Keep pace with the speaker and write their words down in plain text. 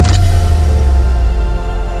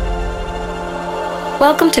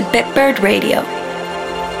Welcome to Bitbird Radio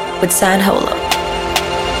with San Holo.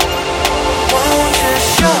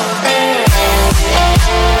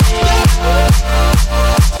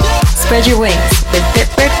 Spread your wings with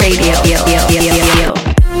Bitbird Radio.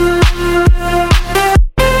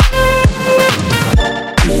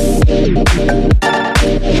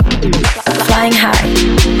 Flying high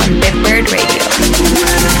on Bitbird Radio.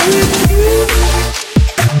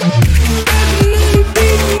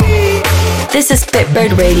 This is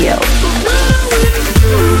Bitbird Radio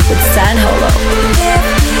with San Holo.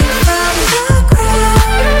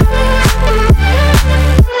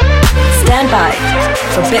 Stand by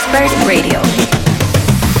for Bitbird Radio.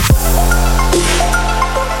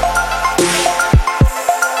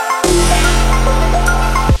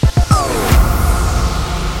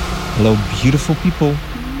 Hello beautiful people.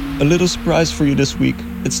 A little surprise for you this week.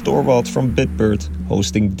 It's Torvald from Bitbird,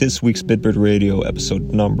 hosting this week's Bitbird Radio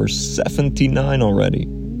episode number 79 already.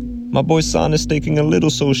 My boy San is taking a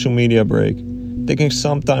little social media break, taking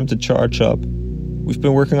some time to charge up. We've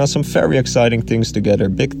been working on some very exciting things together,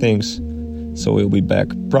 big things. So he'll be back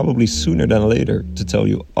probably sooner than later to tell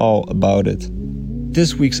you all about it.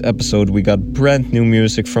 This week's episode we got brand new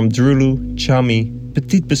music from Drulu, Chami,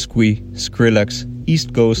 Petit Biscuit, Skrillex,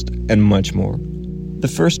 East Coast and much more. The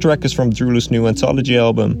first track is from Drulu's new anthology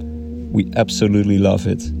album. We absolutely love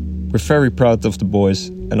it. We're very proud of the boys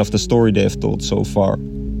and of the story they have told so far.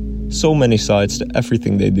 So many sides to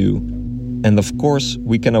everything they do. And of course,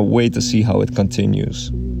 we cannot wait to see how it continues.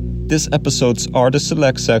 This episode's Artist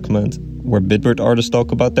Select segment, where Bitbird artists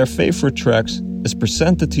talk about their favorite tracks, is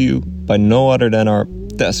presented to you by no other than our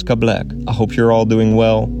Tesca Black. I hope you're all doing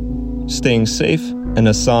well, staying safe, and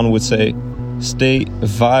as San would say, stay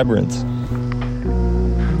vibrant.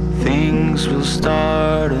 Things will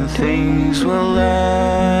start and things will end.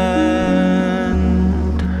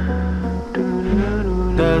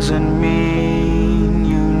 Doesn't mean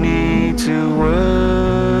you need to worry.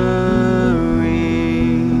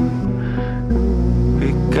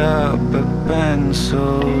 Pick up a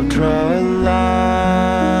pencil, draw a line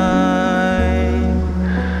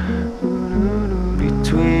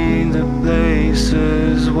between the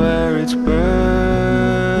places where it's buried.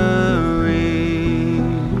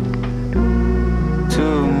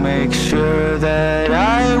 Make sure that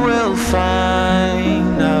I will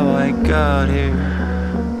find how I got here,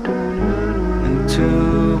 and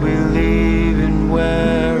to believe in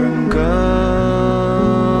where I'm going.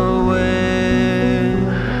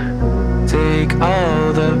 Take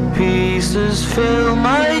all the pieces, fill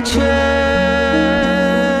my chest,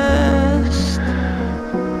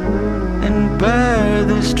 and bear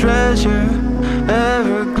this treasure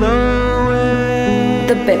ever glowing.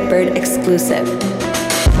 The Bitbird exclusive.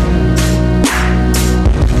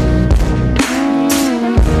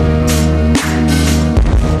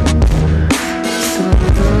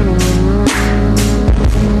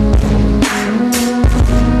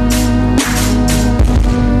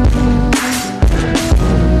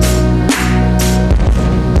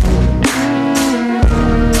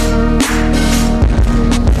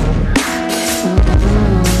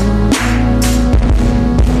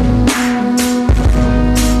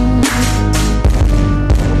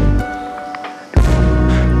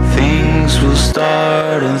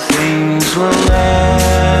 Start and things will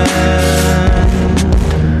end.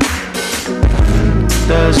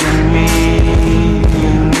 Doesn't mean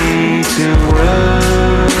you need to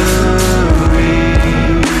worry.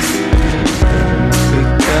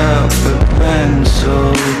 Pick up a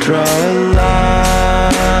pencil, draw a line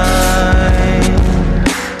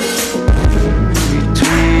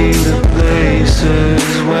between the places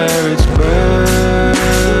where it's buried.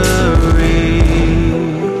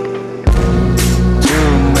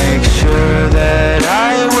 That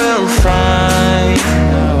I will find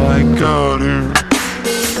how I got here,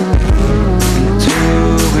 and to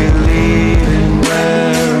believe in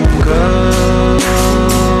where I'm going.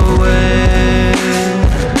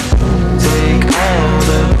 Take all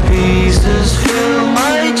the pieces.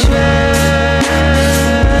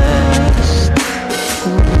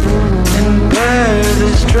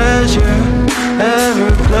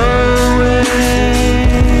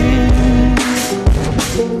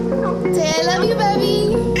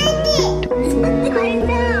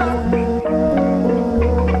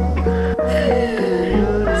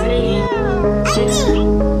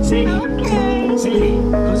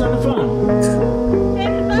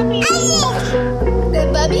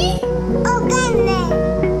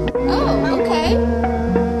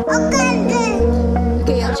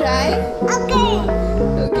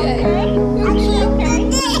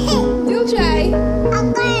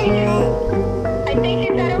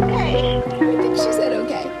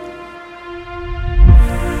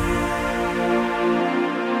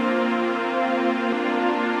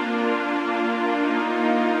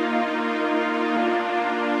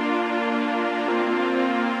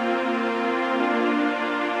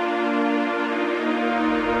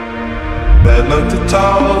 Bad luck to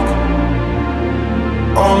talk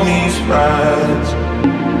on these rides.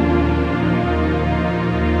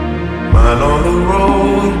 Mine on the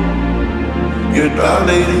road, your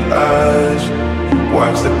dilated eyes.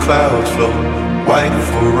 Watch the clouds float, white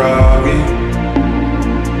Ferrari.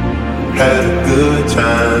 Had a good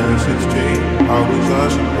time. 16, how was I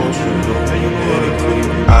supposed to know anything?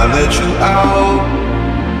 I let you out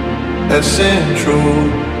at Central.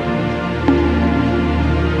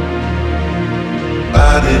 I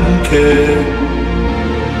didn't care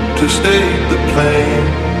to stay the plane.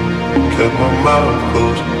 Kept my mouth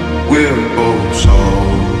closed. We're both so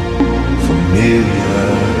familiar.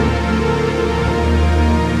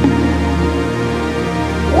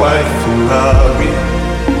 White Ferrari,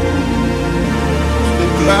 the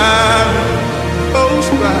glide, close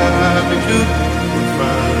by you,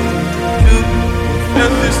 find you,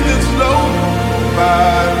 and this is slow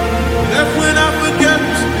by. That's when I forget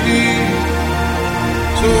to speak.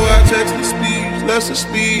 So I text the speeds, lesser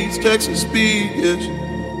speeds, Texas speed, yes.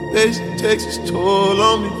 Basic Texas toll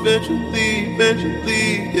on me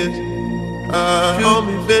eventually, yes. On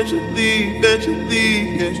me eventually,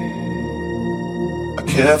 yes. I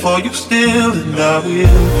care for you still, and I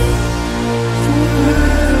will.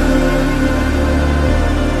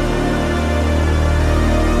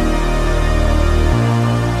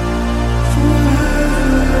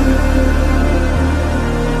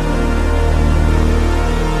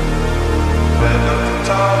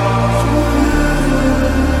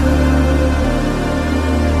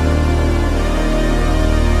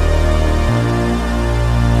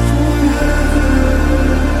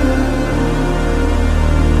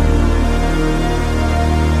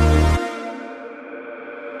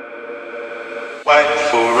 White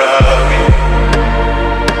Ferrari.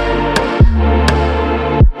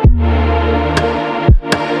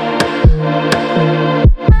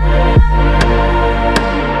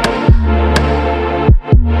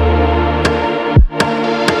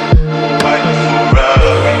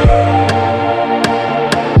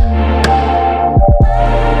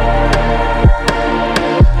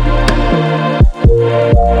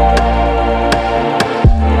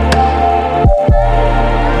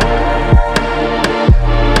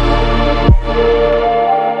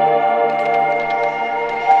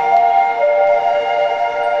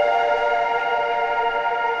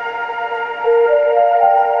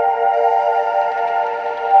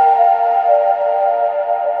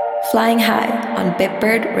 Flying High on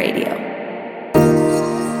Bitbird Radio.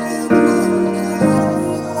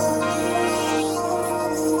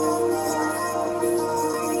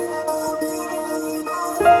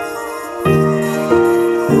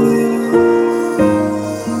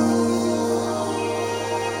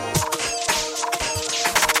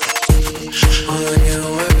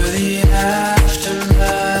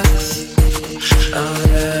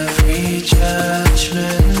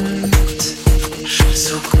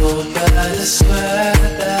 By the sweat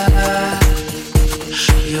that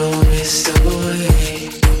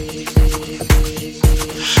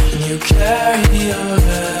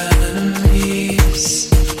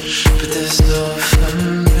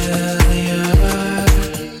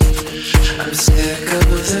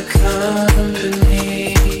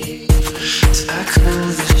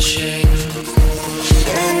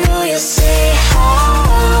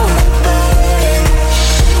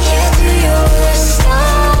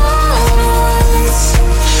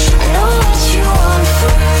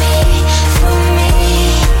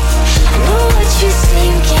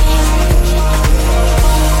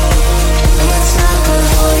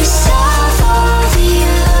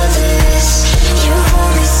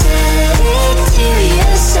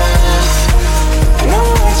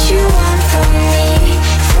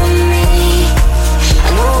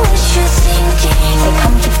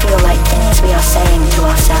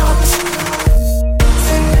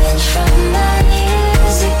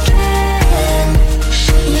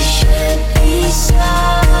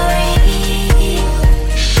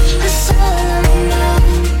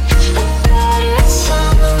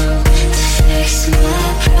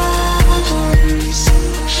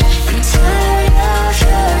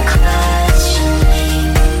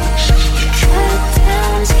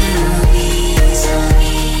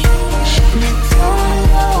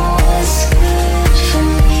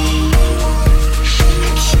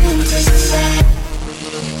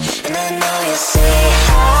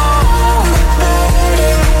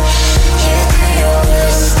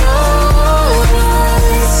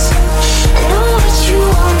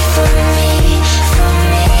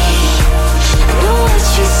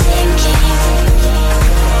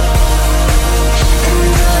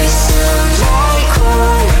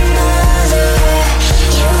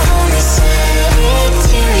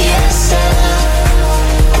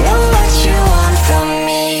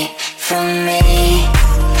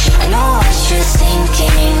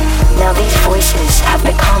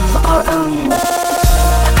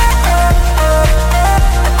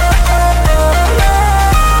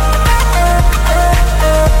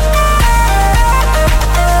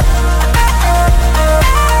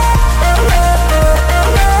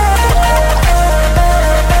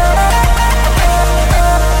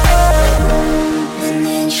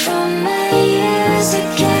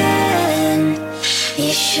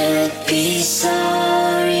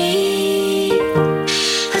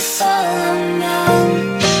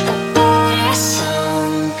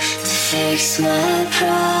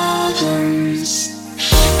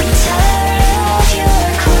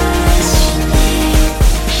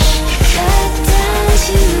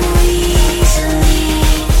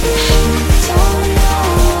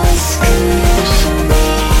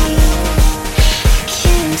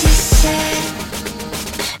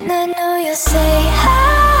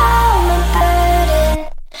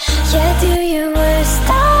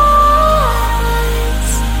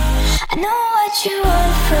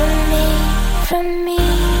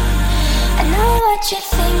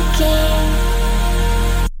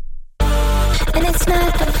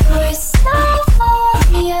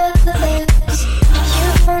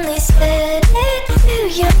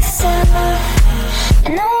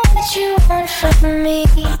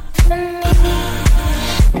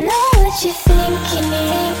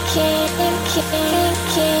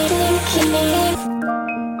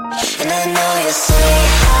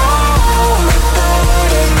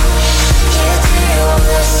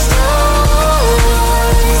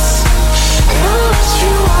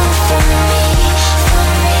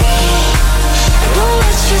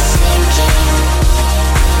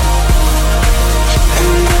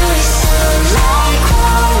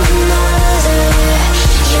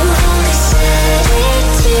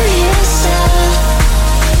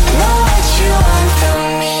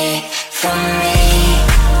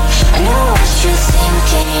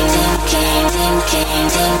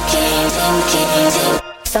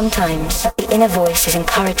Sometimes the inner voice is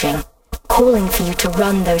encouraging, calling for you to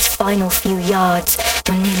run those final few yards.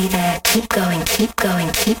 You're nearly there. Keep going, keep going,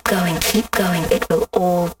 keep going, keep going. It will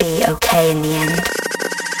all be okay in the end.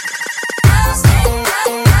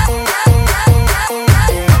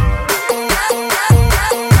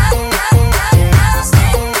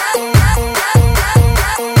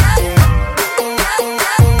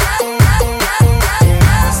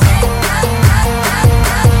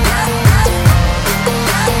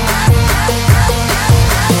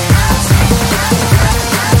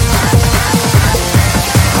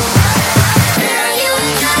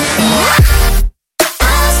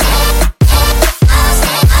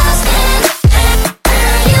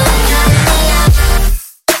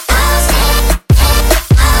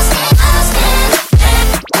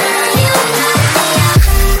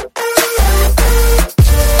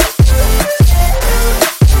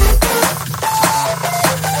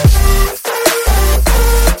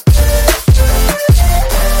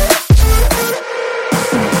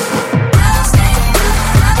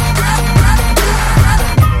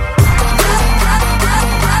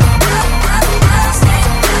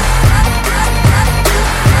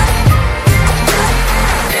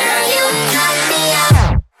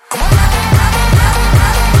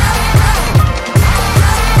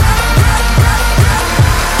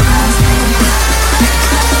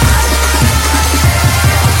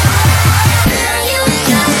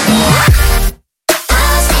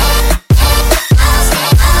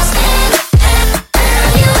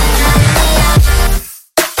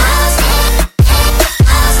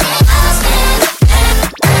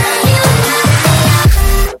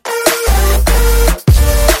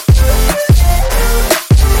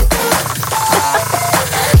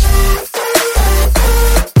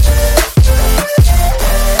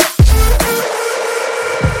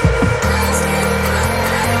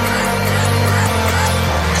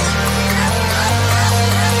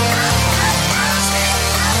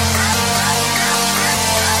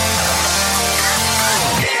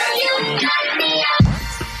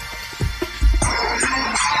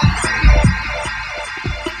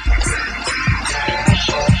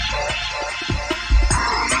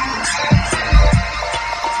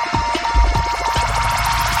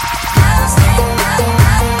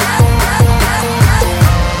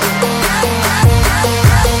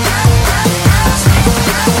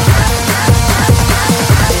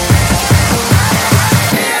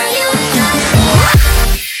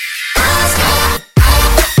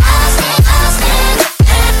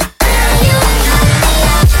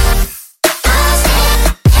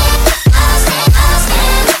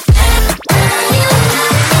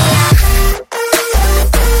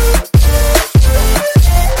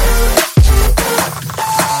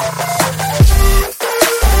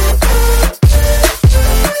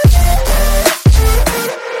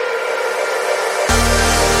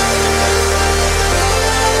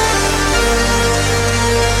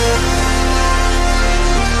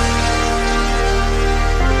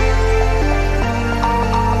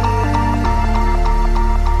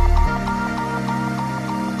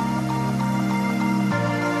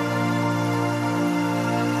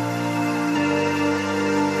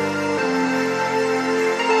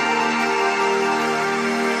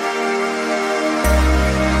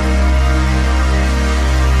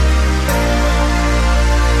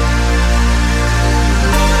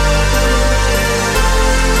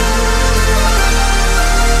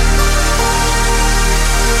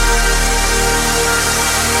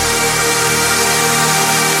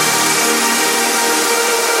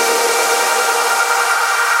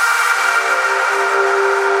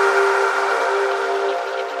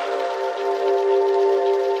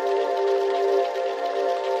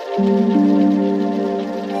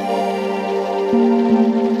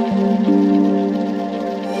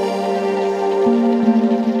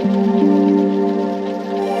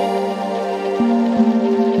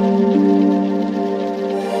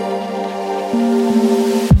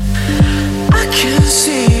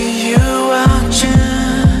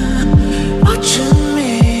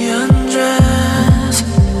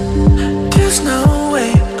 There's no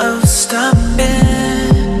way of stopping.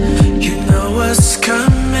 You know what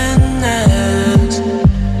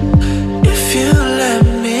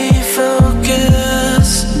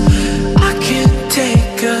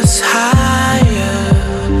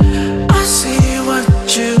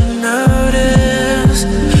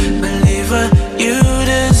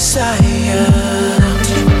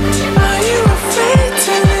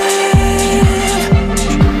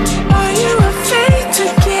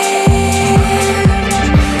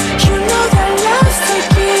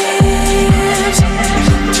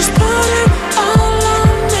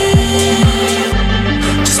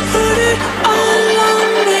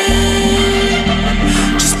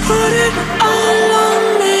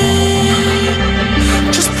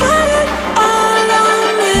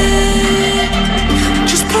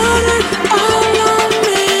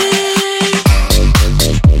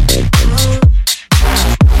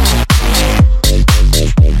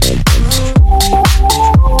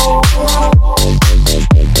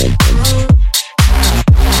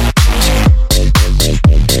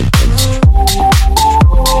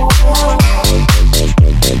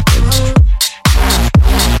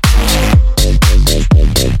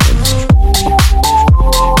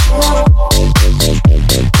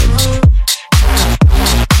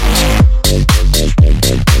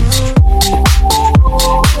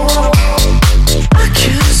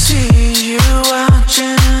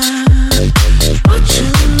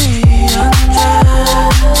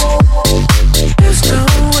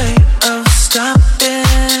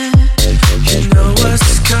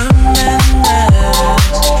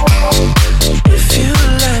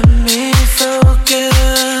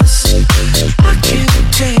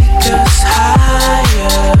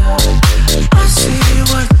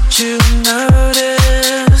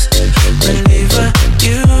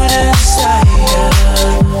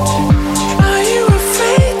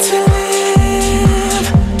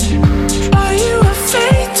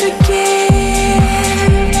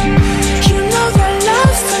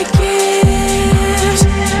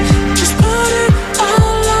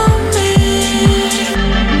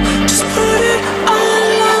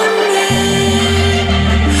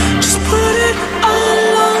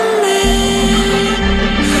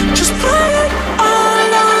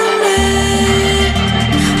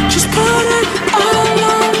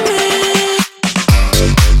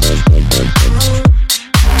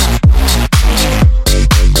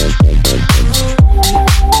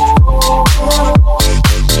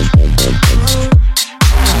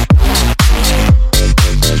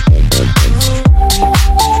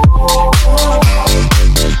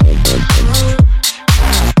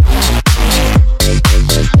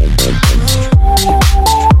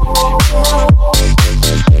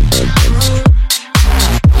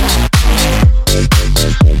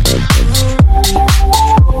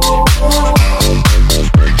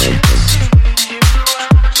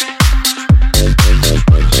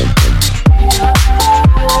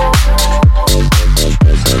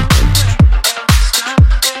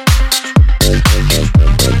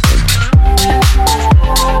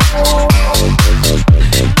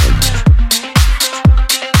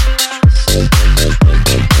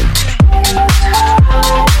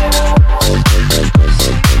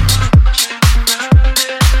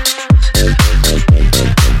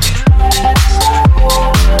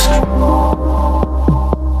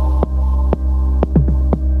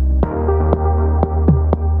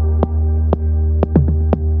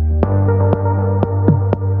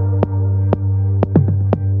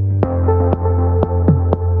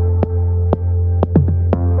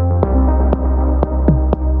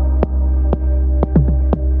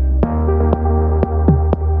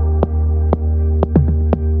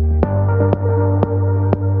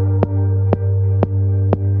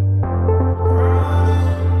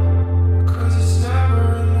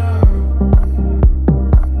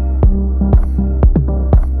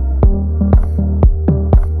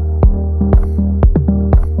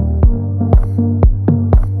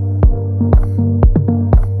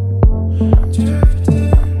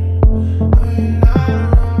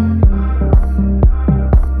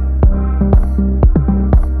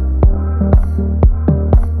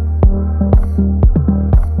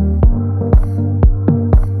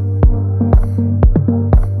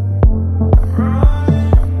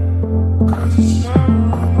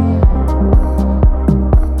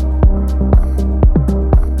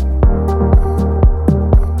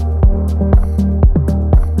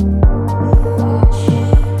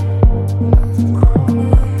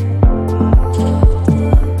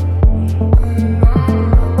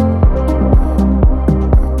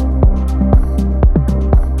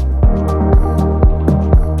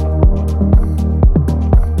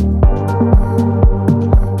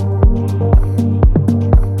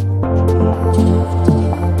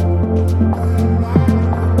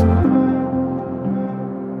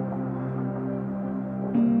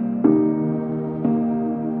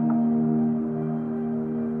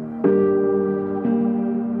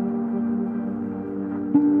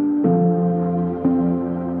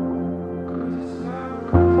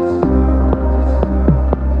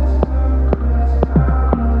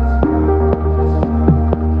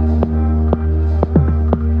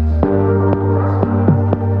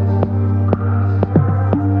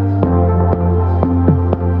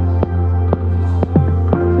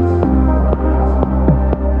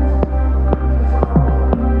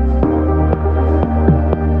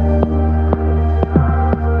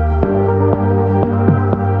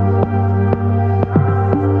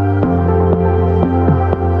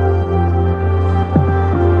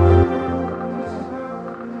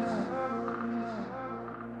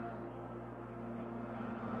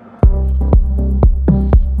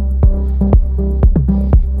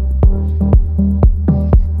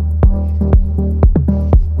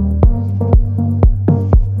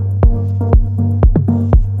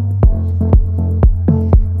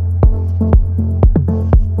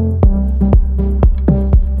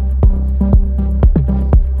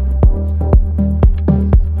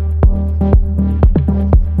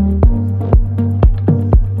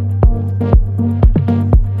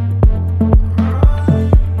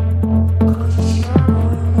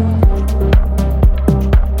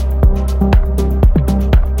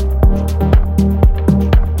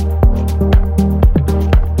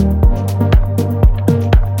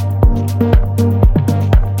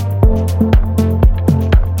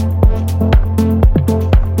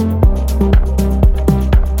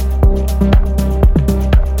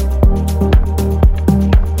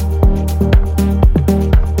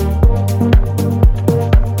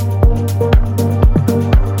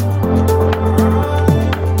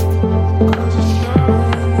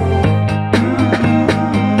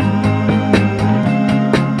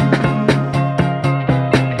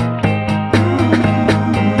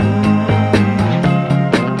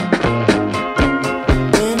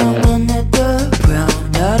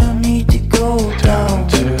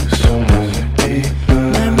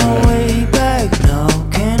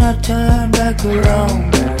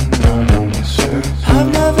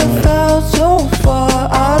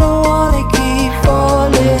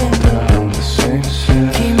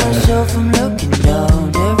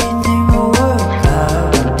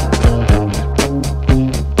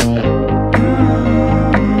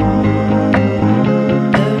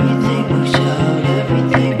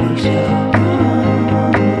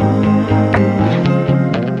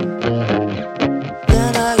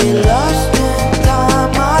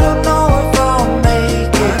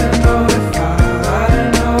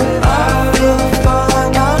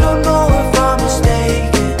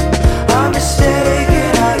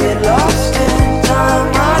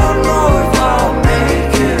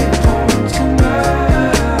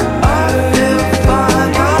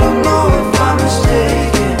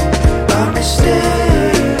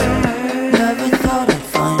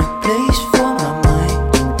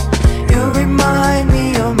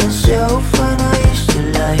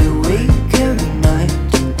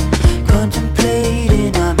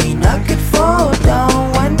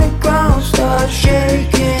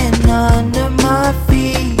shaking under my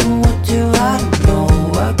feet. What do I know?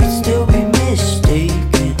 I could still be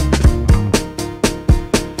mistaken.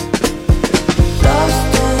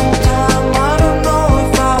 Lost in time, I don't know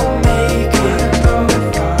if I'll make it.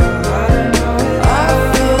 I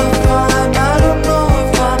feel fine, I don't know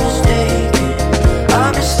if I'm mistaken.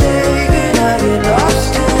 I'm mistaken, I get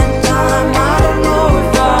lost in time, I don't know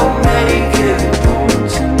if I'll make it.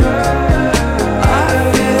 I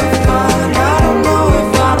feel fine, I don't know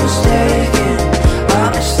if I'm mistaken. I'm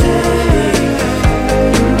mistaken.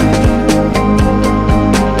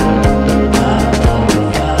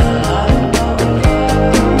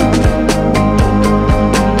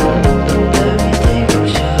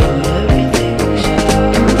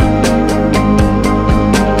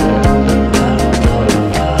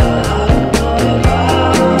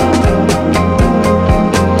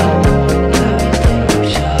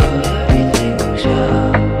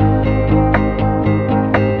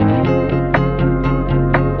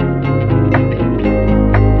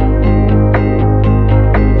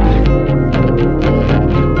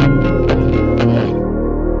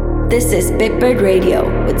 This is Bitbird Radio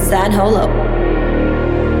with San Holo.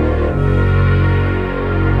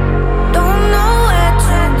 Don't know where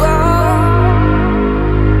to go,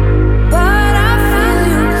 but I feel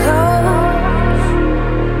you close.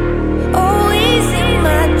 Always in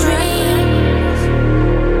my dreams,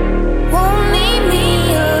 won't leave me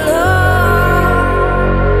alone.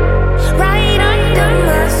 Right under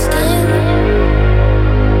my skin,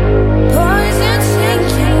 poison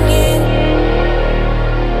sinking in.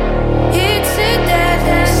 It's a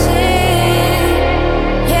deadly sin.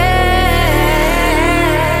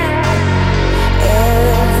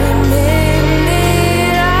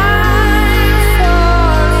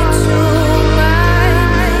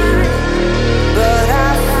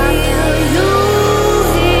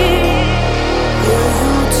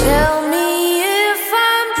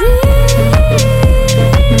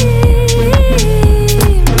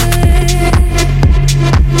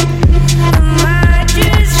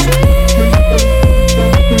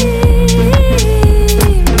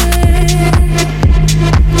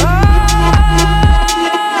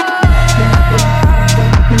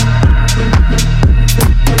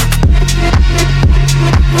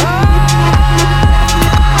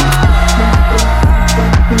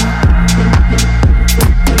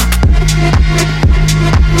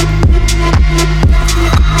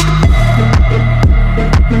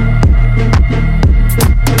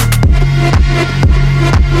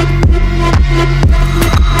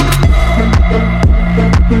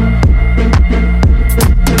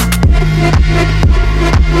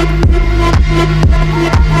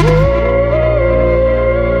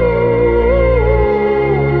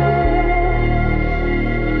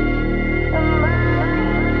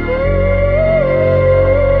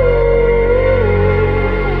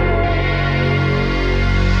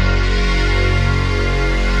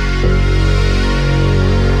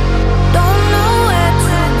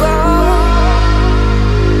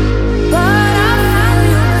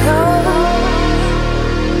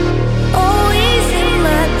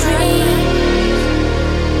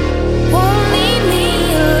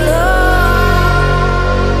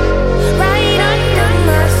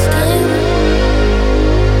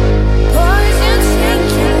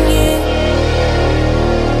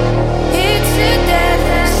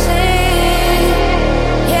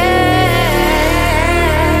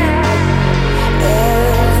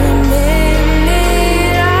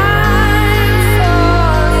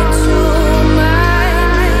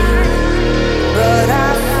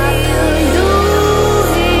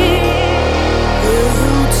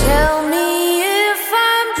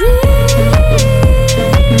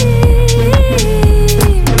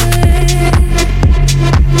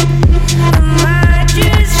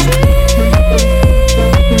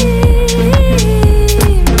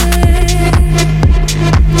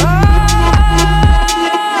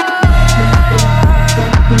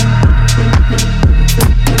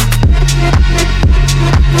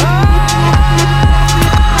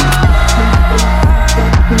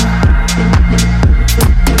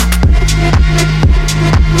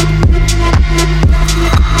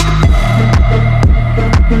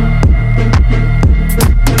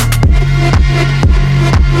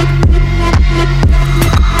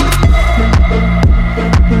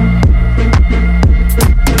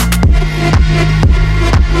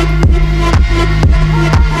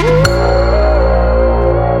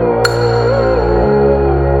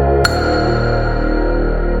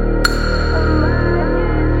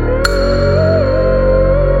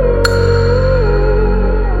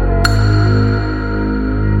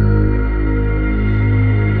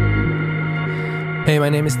 Hey, my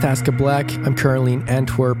name is Taska Black. I'm currently in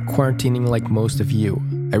Antwerp, quarantining like most of you.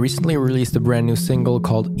 I recently released a brand new single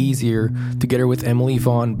called Easier together with Emily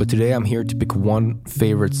Vaughn, but today I'm here to pick one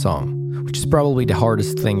favorite song, which is probably the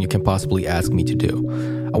hardest thing you can possibly ask me to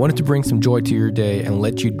do. I wanted to bring some joy to your day and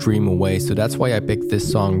let you dream away, so that's why I picked this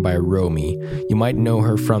song by Romy. You might know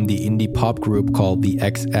her from the indie pop group called The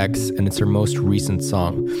XX, and it's her most recent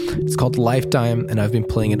song. It's called Lifetime, and I've been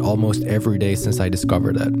playing it almost every day since I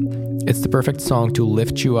discovered it. It's the perfect song to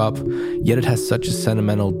lift you up, yet it has such a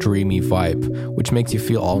sentimental, dreamy vibe, which makes you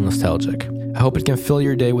feel all nostalgic. I hope it can fill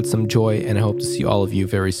your day with some joy, and I hope to see all of you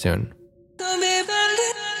very soon.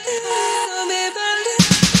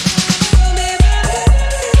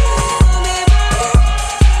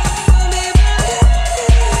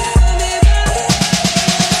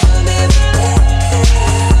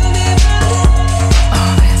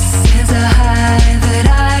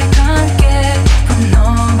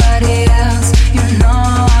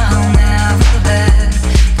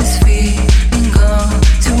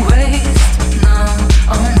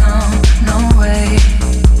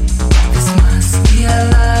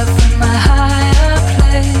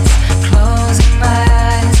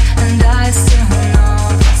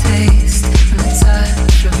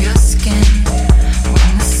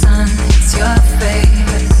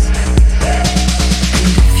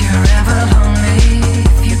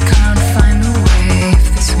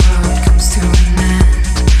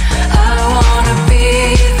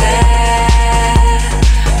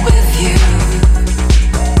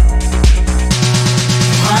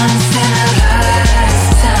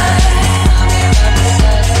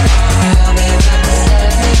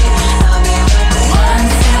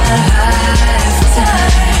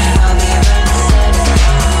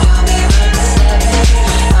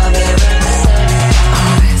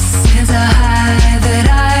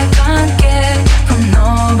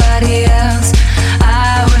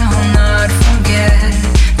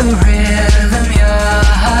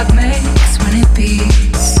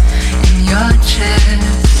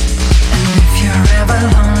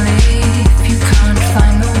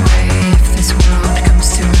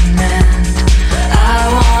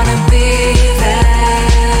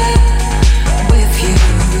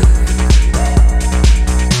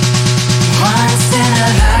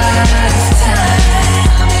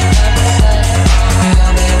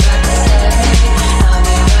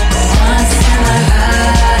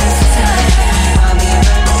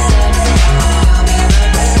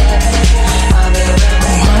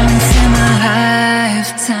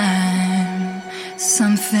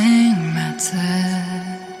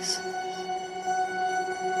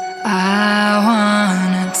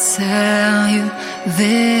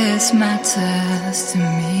 This matters to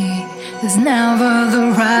me. There's never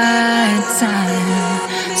the right time,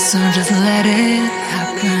 so just let it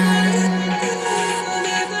happen.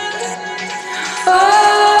 Oh,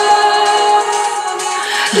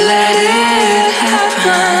 let it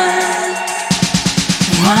happen.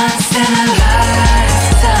 Once in a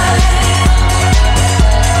lifetime.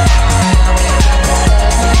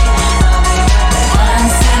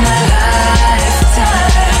 Once in a lifetime.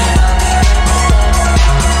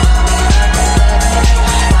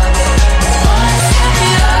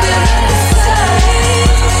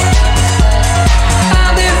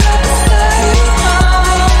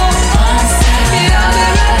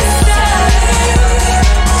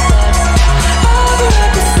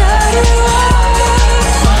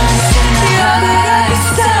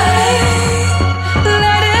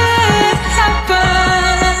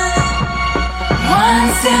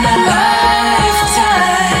 In a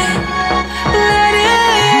lifetime, let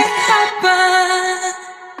it happen.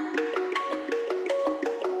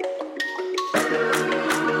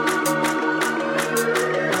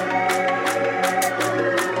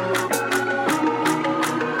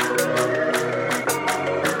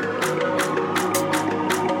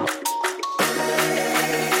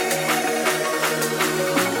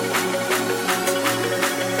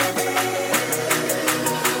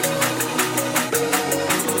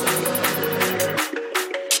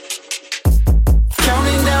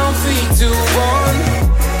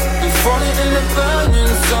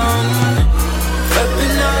 Burning sun, up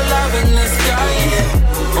in our love in the sky,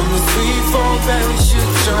 on the free fall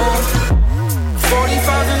parachute jump,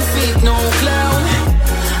 40,000 feet, no cloud.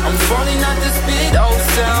 I'm falling at the speed of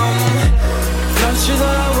sound. Not sure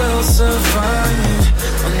that I will survive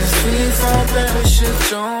on this free fall parachute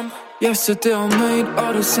jump. Yesterday I made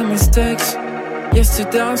all the same mistakes.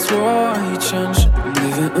 Yesterday I swore I changed. I'm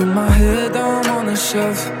living in my head, I'm on a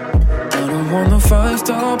shelf. I don't want a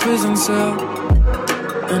 5-star prison cell.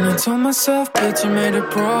 And I told myself, bitch, I made a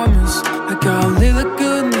promise. I gotta live a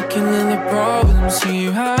good, make killing the problems,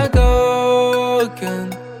 here I go again.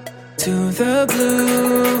 To the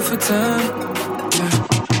blue for 10. Yeah.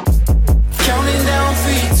 Counting down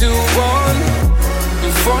 3, 2, 1.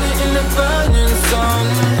 I'm falling in the burning sun.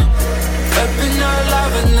 Up in our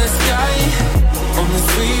love in the sky. On the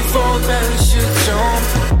 3-4 parachute jump.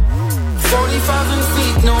 40,000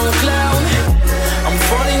 feet, no cloud. I'm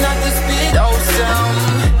falling at the speed of sound.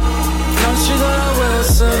 Not sure that I will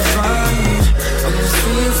survive. On the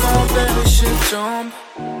 3-4 parachute jump.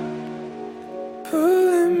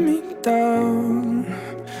 Pulling me down,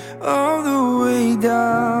 all the way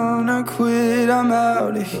down. I quit, I'm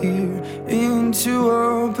out of here, into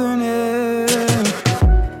open air.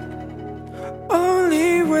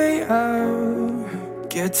 Only way out,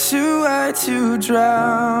 get too high to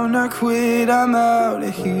drown. I quit, I'm out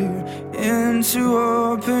of here, into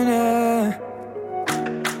open air.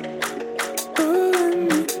 Pulling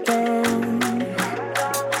me down,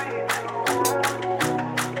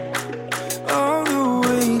 all the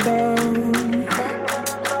way down.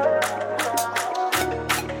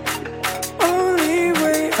 Only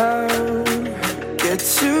way out, get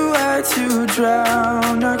too high to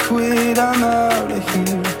drown. I quit, I'm out of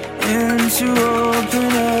here, into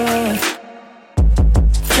open air.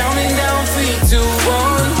 Counting down 3, 2,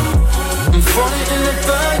 1. I'm falling in the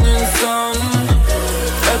burning sun.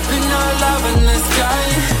 Up in our love in the sky.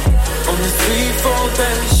 On the 3-4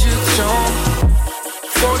 parachute jump.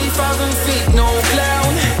 40,000 feet, no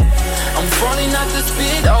cloud. I'm falling at the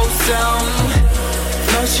speed of sound.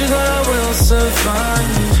 Not sure that I will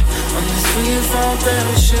survive. On this 3-4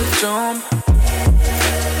 parachute jump.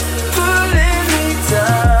 Pulling me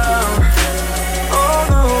down, all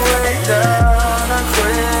the way down. I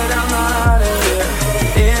quit, I'm out of here,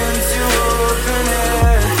 into open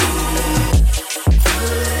air.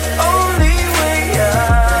 Only way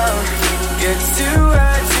out, gets too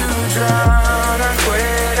high to drown. I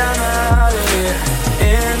quit, I'm out of here,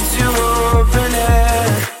 into open air.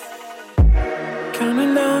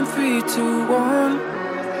 Counting down 3, 2, 1.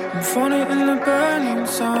 I'm falling in the burning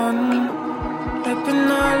sun. Up in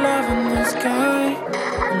our love in the sky.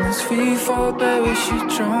 On this 3-4 parachute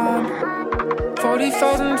jump.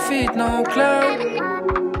 40,000 feet, no cloud.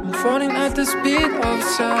 I'm falling at the speed of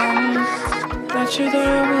sound. Not sure that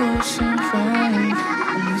I will survive.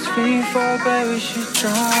 On this 3-4 parachute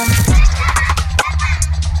jump.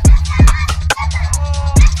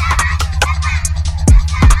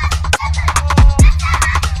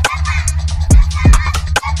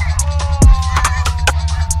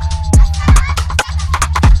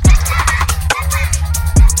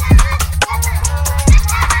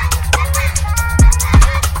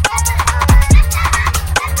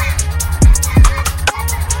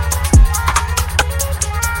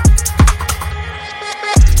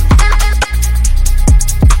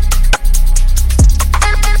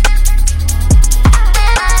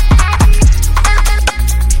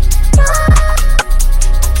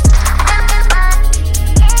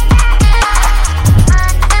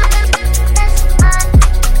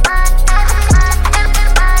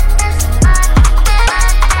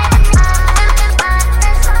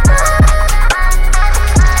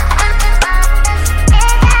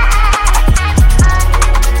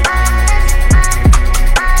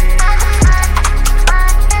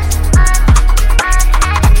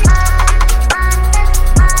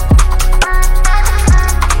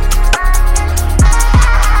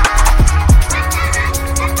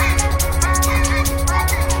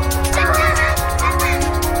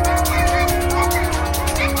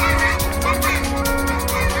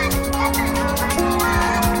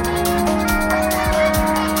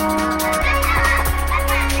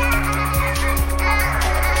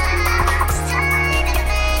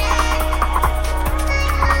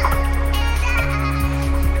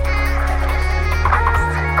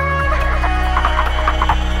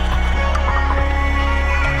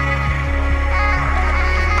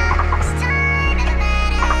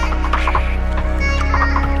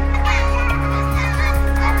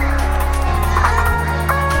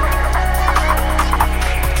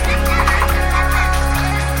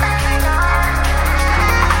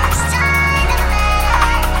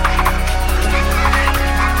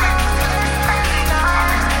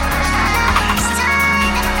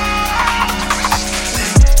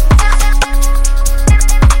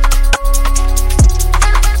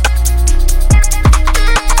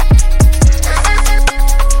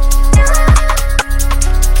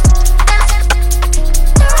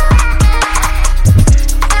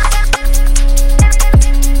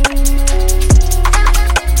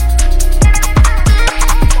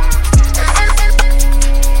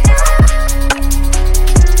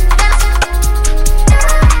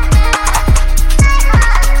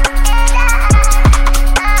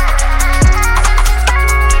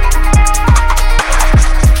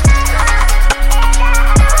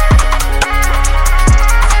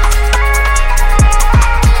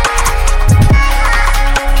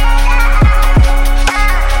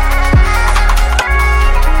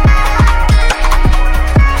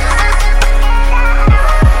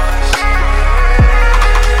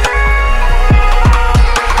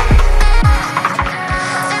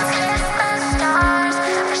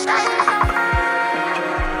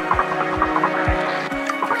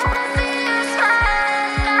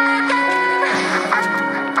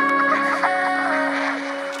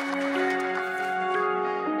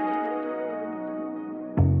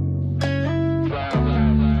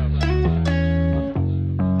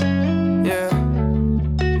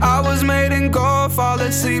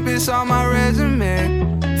 can't sleep, it's on my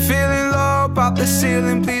resume. Feeling low, pop the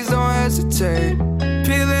ceiling, please don't hesitate.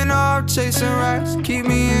 Peeling off, chasing racks, keep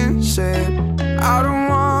me in shape. I don't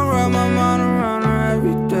wanna wrap my mind around her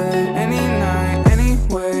every day. Any night,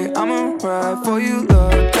 anyway, I'ma ride for you,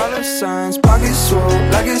 love. Dollar signs, pockets swole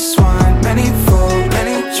like it's swine. Many fold,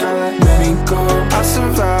 many try, many go. I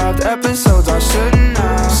survived episodes I shouldn't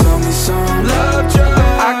have. Show me some love drug.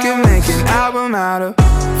 I can make an album out of.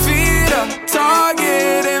 Feet up,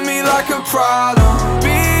 targeting me like a problem.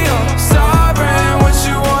 Be up, sovereign, what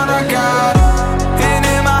you want, I got. And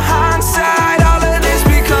in my hindsight, all of this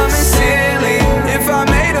becoming silly. If I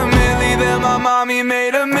made a milli, then my mommy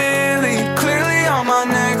made a milli. Clearly on my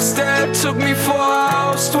next step, took me for a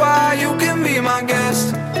host. Why you can be my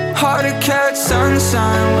guest. Hard to catch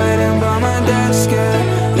sunshine, waiting by my desk,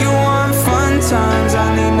 yeah. You want fun times, I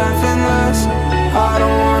need nothing less. I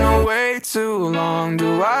don't wanna wait too long,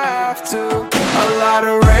 do I have to? A lot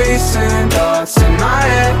of racing thoughts in my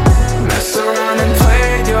head. Mess around and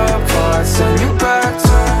played your part, send you back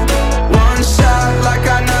to one shot like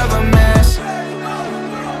I never missed.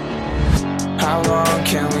 How long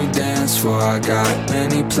can we dance for? I got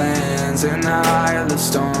many plans in the eye of the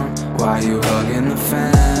storm. Why you hugging the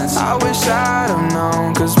fence? I wish I'd have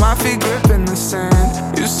known, cause my feet gripping the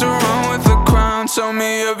sand. Used to run with the crown, tell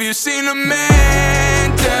me have you seen a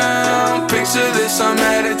man down? Picture this, I'm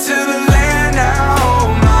headed to the land now.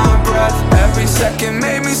 Hold my breath, every second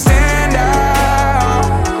made me stand out.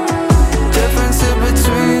 Difference in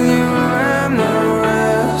between you and the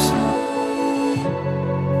rest.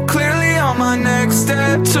 Clearly on my next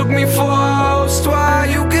step, took me for a host. Why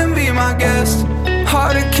you can be my guest.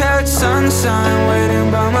 Hard to catch sunshine, waiting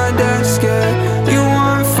by my desk, yeah. You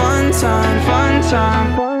want fun time, fun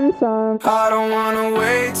time, fun time. I don't wanna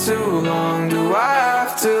wait too long, do I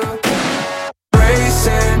have to?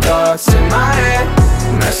 Racing thoughts in my head.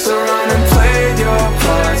 Mess around and played your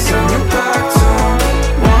part, send you back to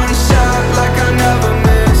one shot like I never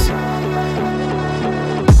missed.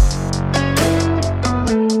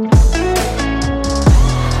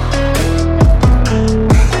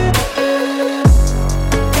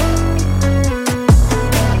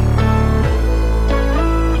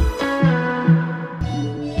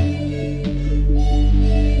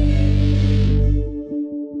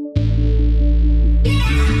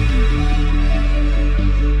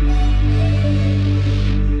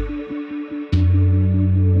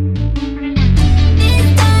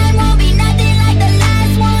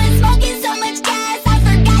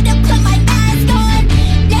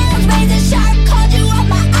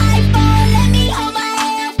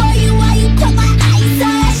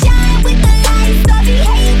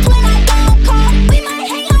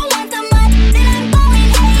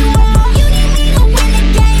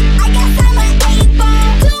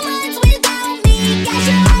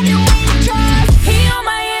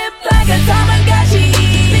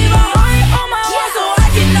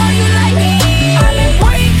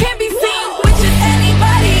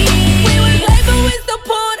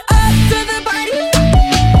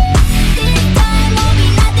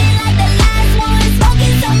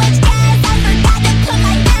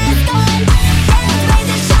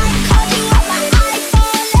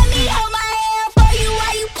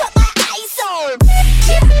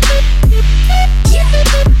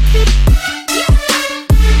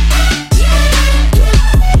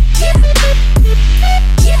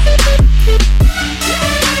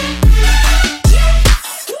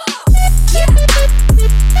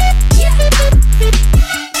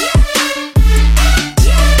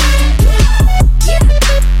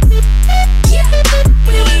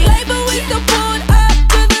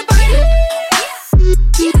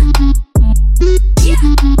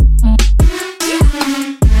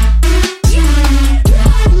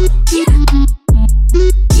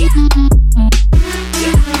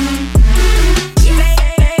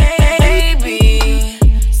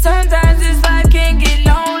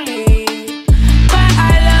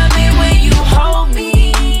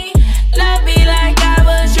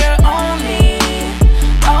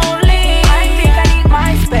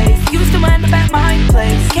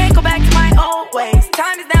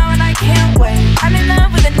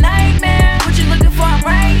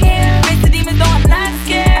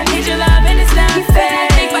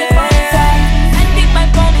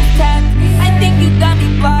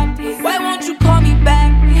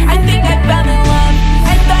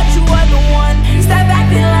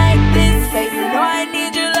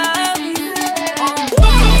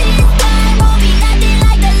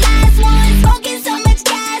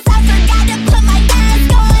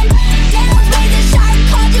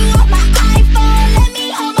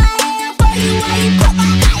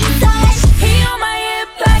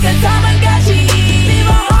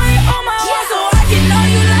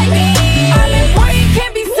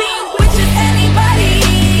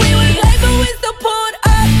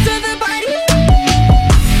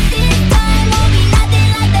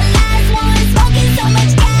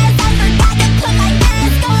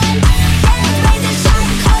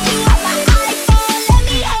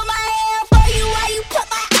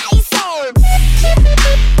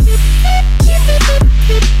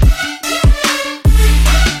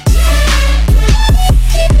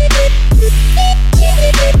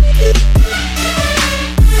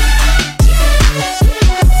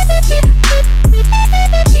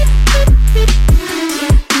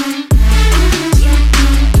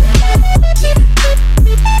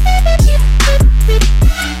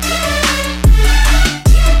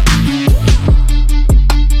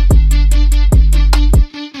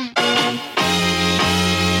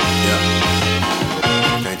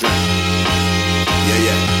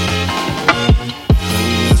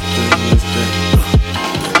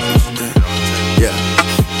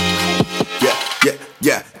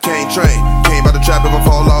 Yeah, can't train. Came by the trap, if I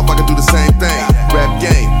fall off, I can do the same thing. Rap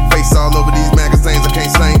game, face all over these magazines, I can't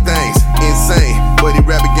slang things. Insane, buddy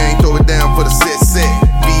rabbit game, throw it down for the set.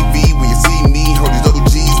 VV, when you see me, hold these double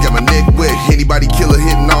G's, got my neck wet. Anybody killer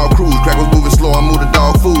hitting all crews. Crack was moving slow, I move the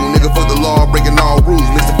dog food. Nigga for the law, breaking all rules.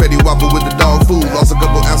 Mr. Fetty Whopper with the dog food. Lost a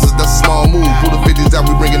couple ounces, that's a small move. Pull the 50s out,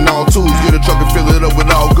 we bringing all tools. Get a truck and fill it up with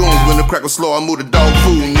all goons. When the crack was slow, I move the dog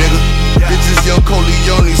food, nigga. This is young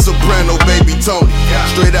Coleone, soprano, baby Tony.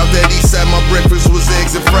 Straight out that east side, my breakfast was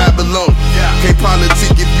eggs and fried bologna. Can't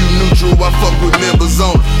politic if you neutral, I fuck with members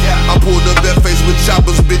on it. I pulled up that face with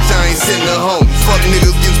choppers, bitch, I ain't sitting at home. Fuck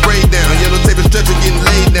niggas getting sprayed down, yellow tape and stretcher getting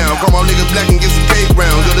laid down. Call my nigga black and get some cake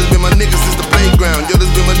rounds. Yo, this been my nigga since the playground. Yo,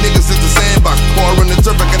 this been my nigga since the sandbox. Pour in the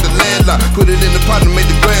turf, I got the landlock. Put it in the pot and made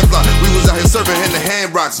the grand block. We was out here serving in the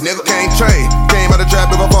hand rocks, nigga. Can't train, came out the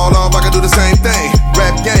trap, if I fall off, I can do the same thing.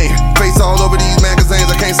 Rap game, face all over these magazines,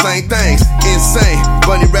 I can't slang things. Insane,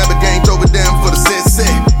 bunny rabbit gang, throw it down for the set.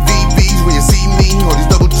 VVs, when you see me, all these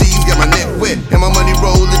double G's, got my neck wet. And my money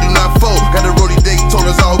roll, it do not fold. Got a roadie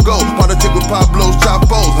Daytonas all go. Politic with Pablo's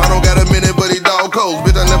Chapos. I don't got a minute, but he dog codes.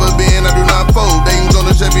 Bitch, I never been, I do not fold. They was on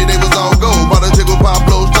the Chevy, they was all gold. Politic with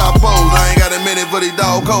Pablo's Chapos. I ain't got a minute, but he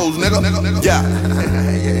dog codes, nigga. Yeah.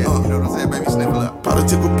 You know what I'm saying, baby, sniffle up.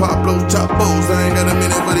 Politic with Pablo's Chapos. I ain't got a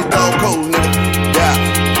minute, but he dog codes, nigga. Yeah.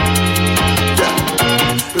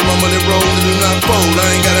 With my money roll, it do not fold. I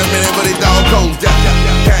ain't got a minute, but he dog codes. Yeah.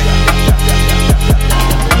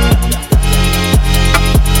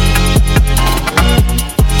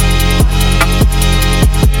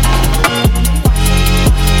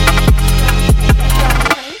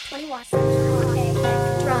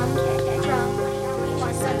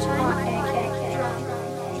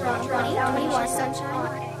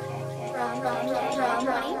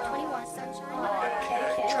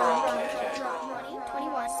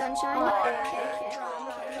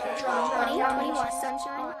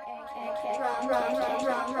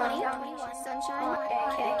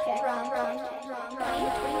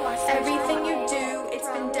 Everything you do, it's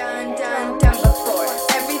been done before.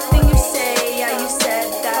 Everything you say, yeah, you said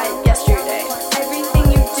that yesterday.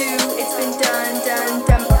 Everything you do, it's been done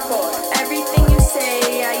before. Everything you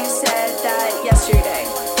say, yeah, you said that yesterday.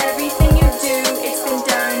 Everything you do, it's been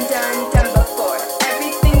done before.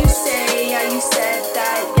 Everything you say, yeah, you said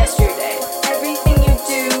that yesterday. Everything you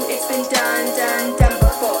do, it's been done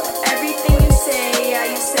before. Everything you say, yeah,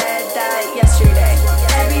 you said that yesterday.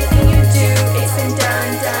 Everything you do, it's been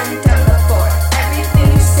done before. Everything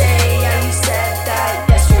you say, yeah, you said that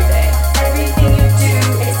yesterday. Everything you do,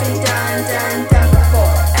 it's been done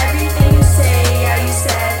before. Everything you say, yeah, you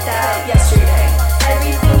said that yesterday. Everything you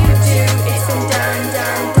do, it's been done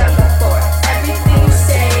before. Everything you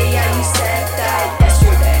say, yeah, you said that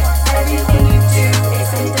yesterday. Everything you do,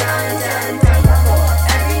 it's been done before.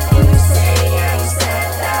 Everything you say, yeah,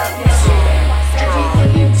 you said that yesterday. Everything you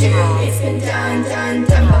do, it's been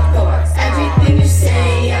done before. Everything you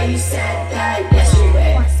say, yeah, you said that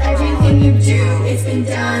yesterday. Everything you do, it's been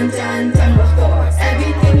done before.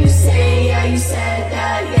 Everything you say, yeah, you said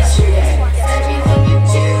that yesterday. Everything you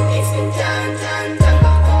do, it's been done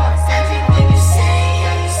before. Everything you say,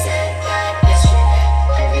 yeah, you said that yesterday.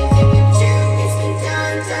 Everything you do, it's been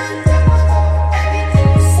done before. Everything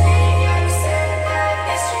you say, yeah, you said that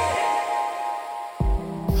yesterday.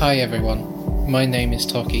 Hi everyone, my name is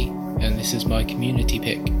Toki, and this is my community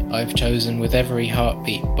pick. I've chosen With Every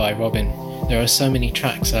Heartbeat by Robin. There are so many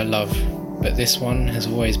tracks I love, but this one has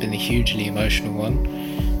always been a hugely emotional one,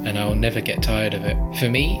 and I will never get tired of it. For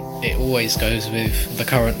me, it always goes with the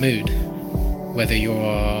current mood, whether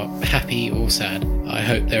you're happy or sad. I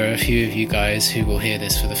hope there are a few of you guys who will hear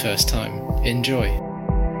this for the first time. Enjoy.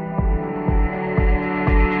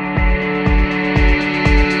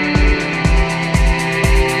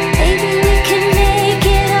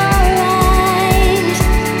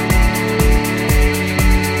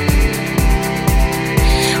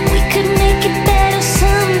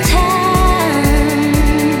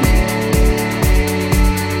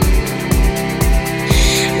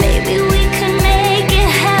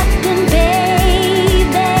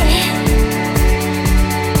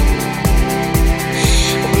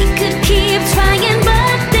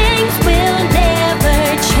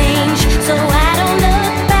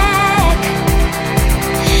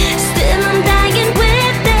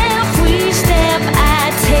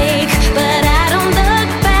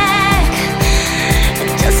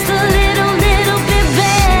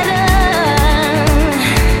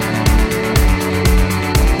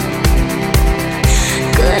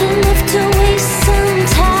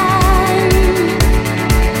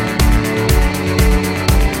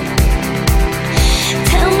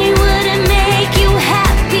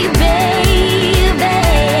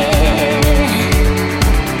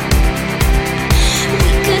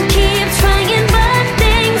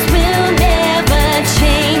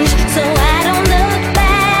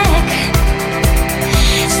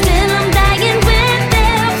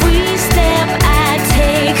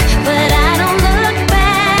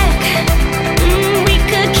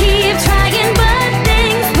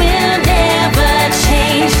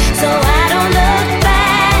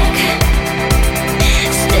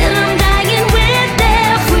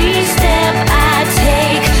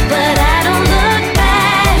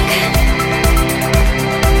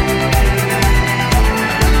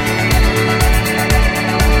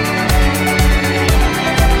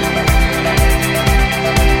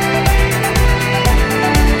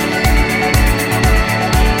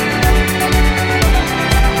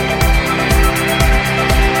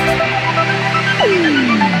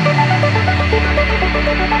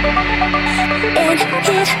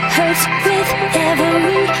 it hurts with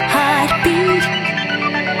every heartbeat.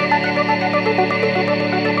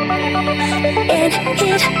 And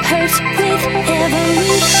it hurts with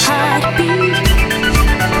every heartbeat.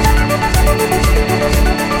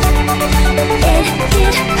 And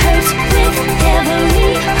it hurts with every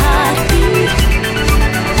heartbeat.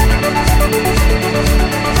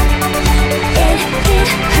 And it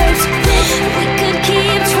hurts with. We could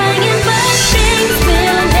keep trying, but things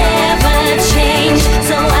will never change.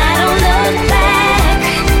 So I don't look back.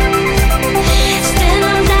 Still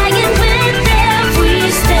I'm dying with every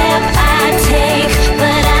step I take,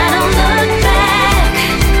 but I don't look back.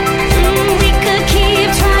 We could keep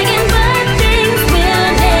trying, but things will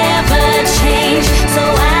never change. So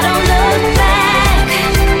I don't look back.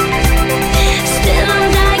 Still I'm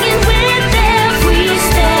dying with every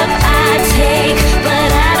step I take, but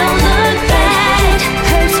I don't look back.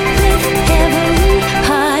 Hurts with every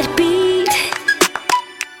heartbeat.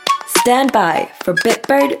 Stand by for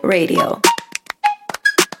Bitbird Radio.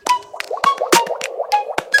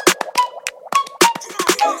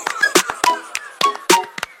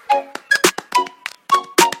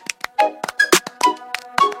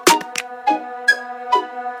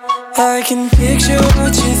 I can picture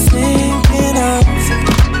what you're thinking of.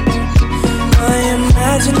 My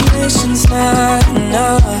imagination's not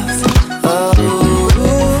enough. Oh,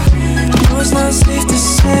 no, it's not safe to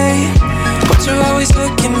say what you're always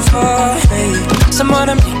looking for. Hey, someone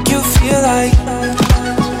to make you feel like.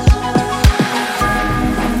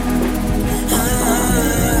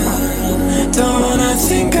 Don't wanna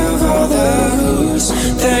think of all the who's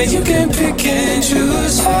that you can pick and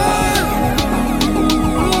choose.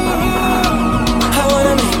 I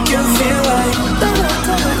wanna make you feel like.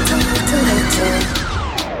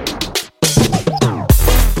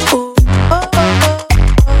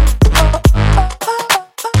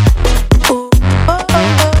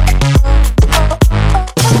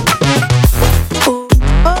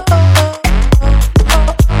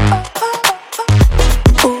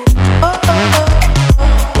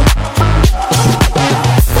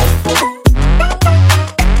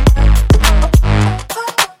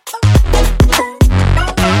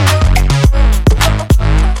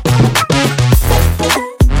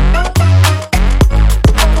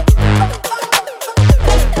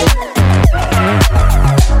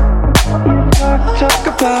 Talk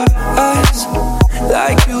about us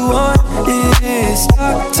like you want it.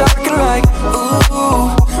 Stop talking like,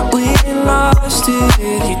 ooh, we ain't lost it.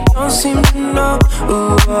 You don't seem to know,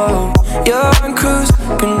 ooh, you're in cruise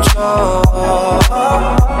control.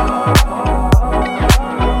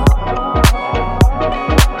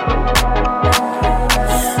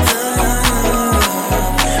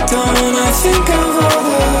 Don't wanna think of all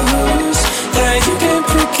the who's that you can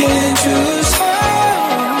pick and choose.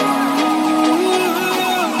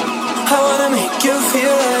 I wanna make you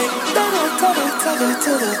feel like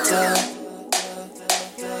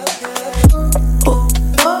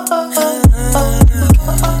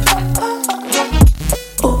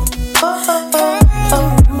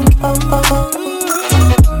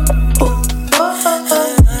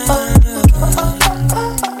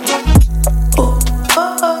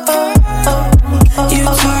you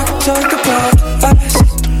talk about us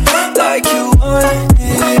like you want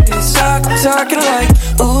it. Talking like,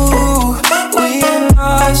 ooh, we ain't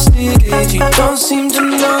lost it. You don't seem to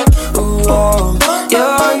know, ooh,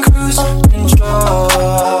 you're in cruise control.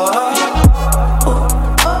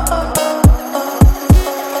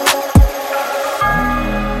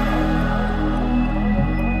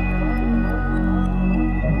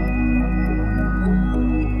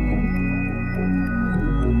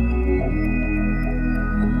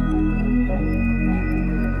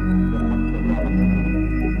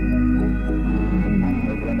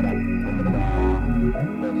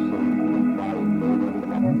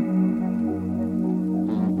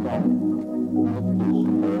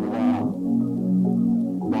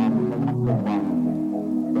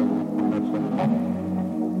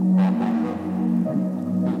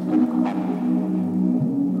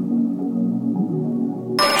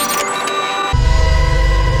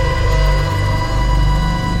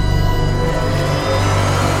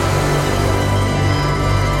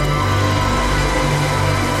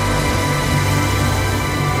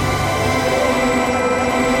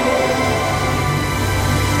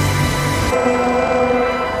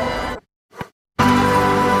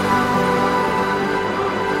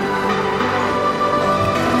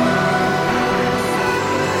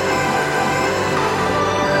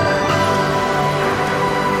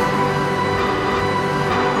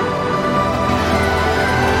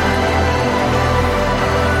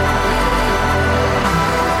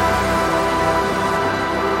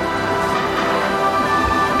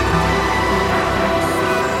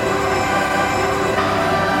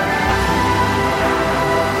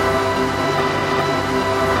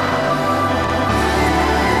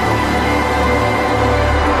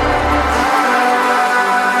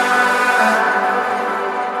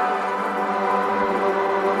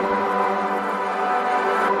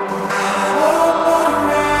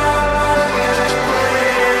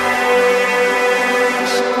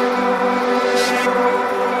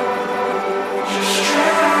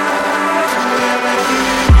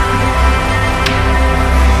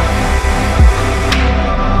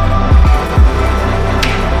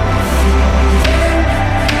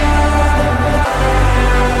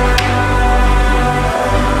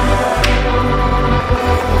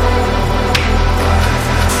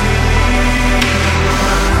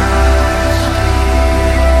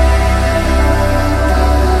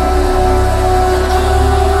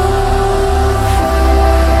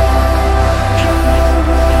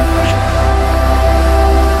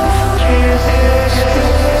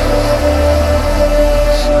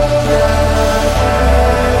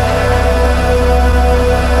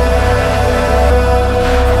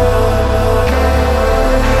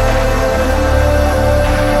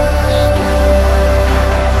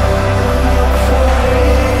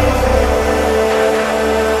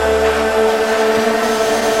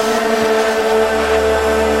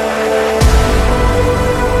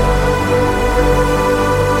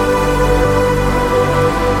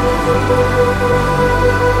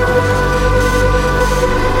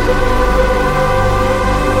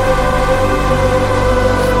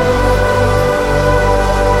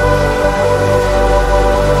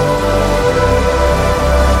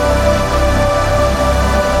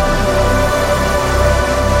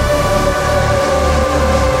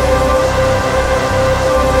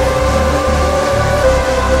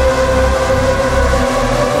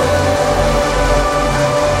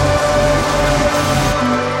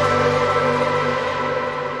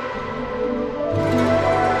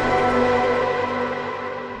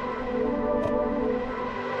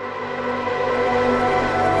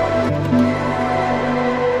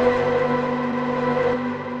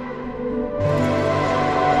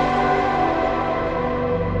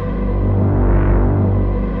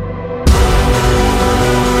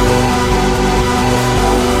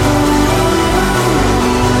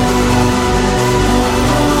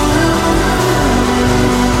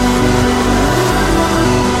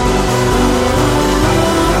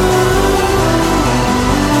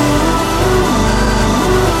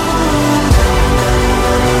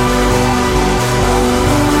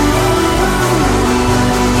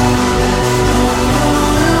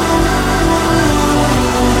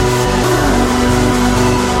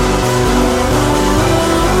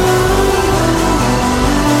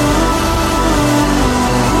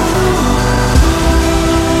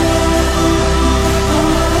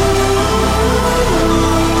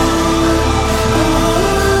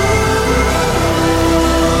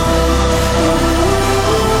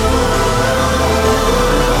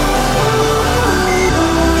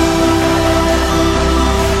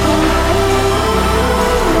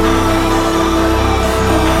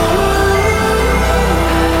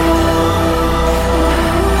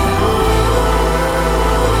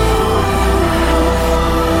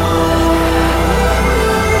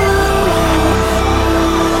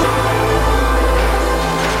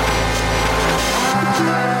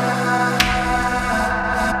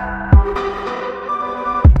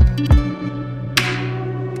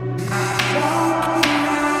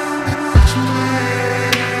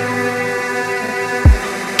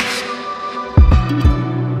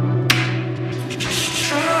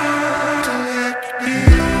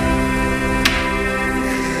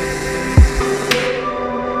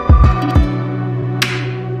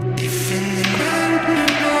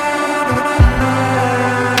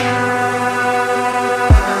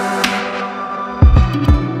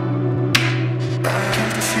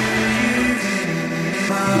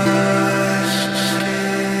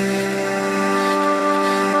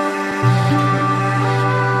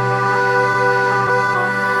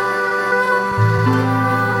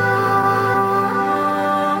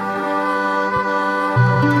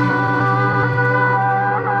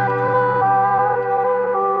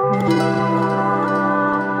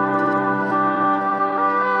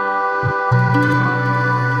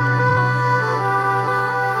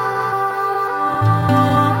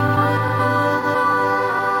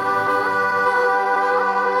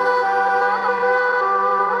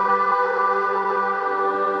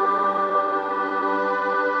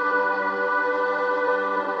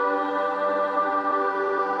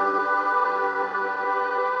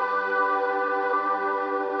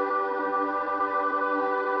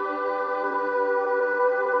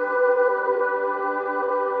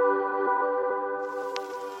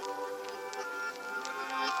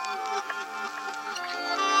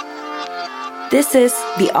 This is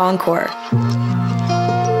The Encore.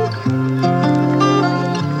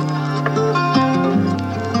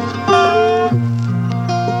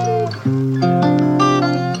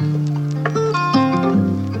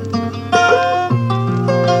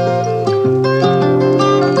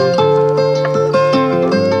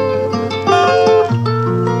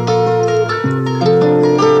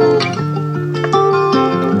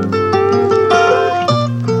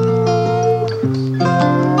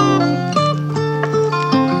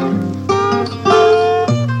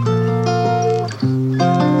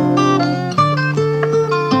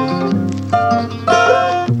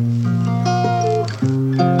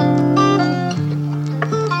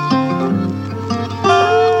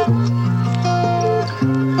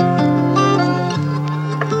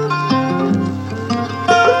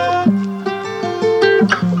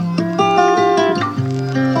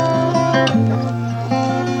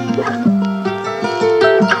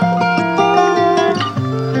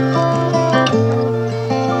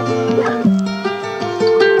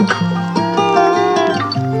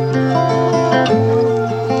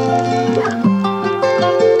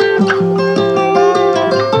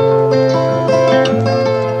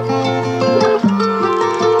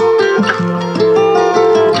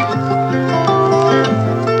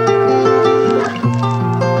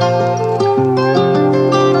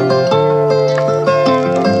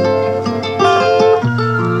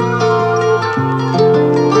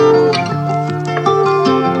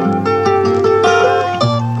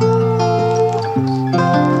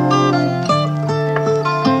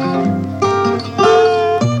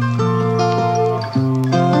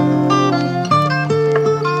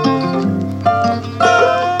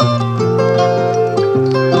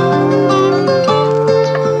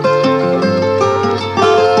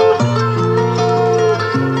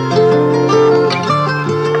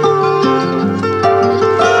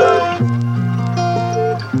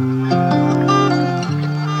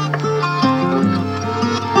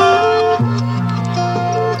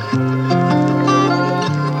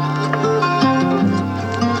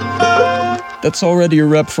 That's already a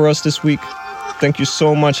wrap for us this week. Thank you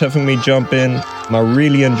so much having me jump in. I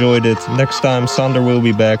really enjoyed it. Next time, Sander will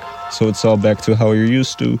be back, so it's all back to how you're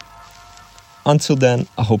used to. Until then,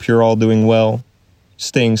 I hope you're all doing well,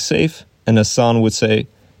 staying safe, and as San would say,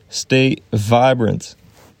 stay vibrant.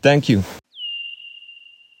 Thank you.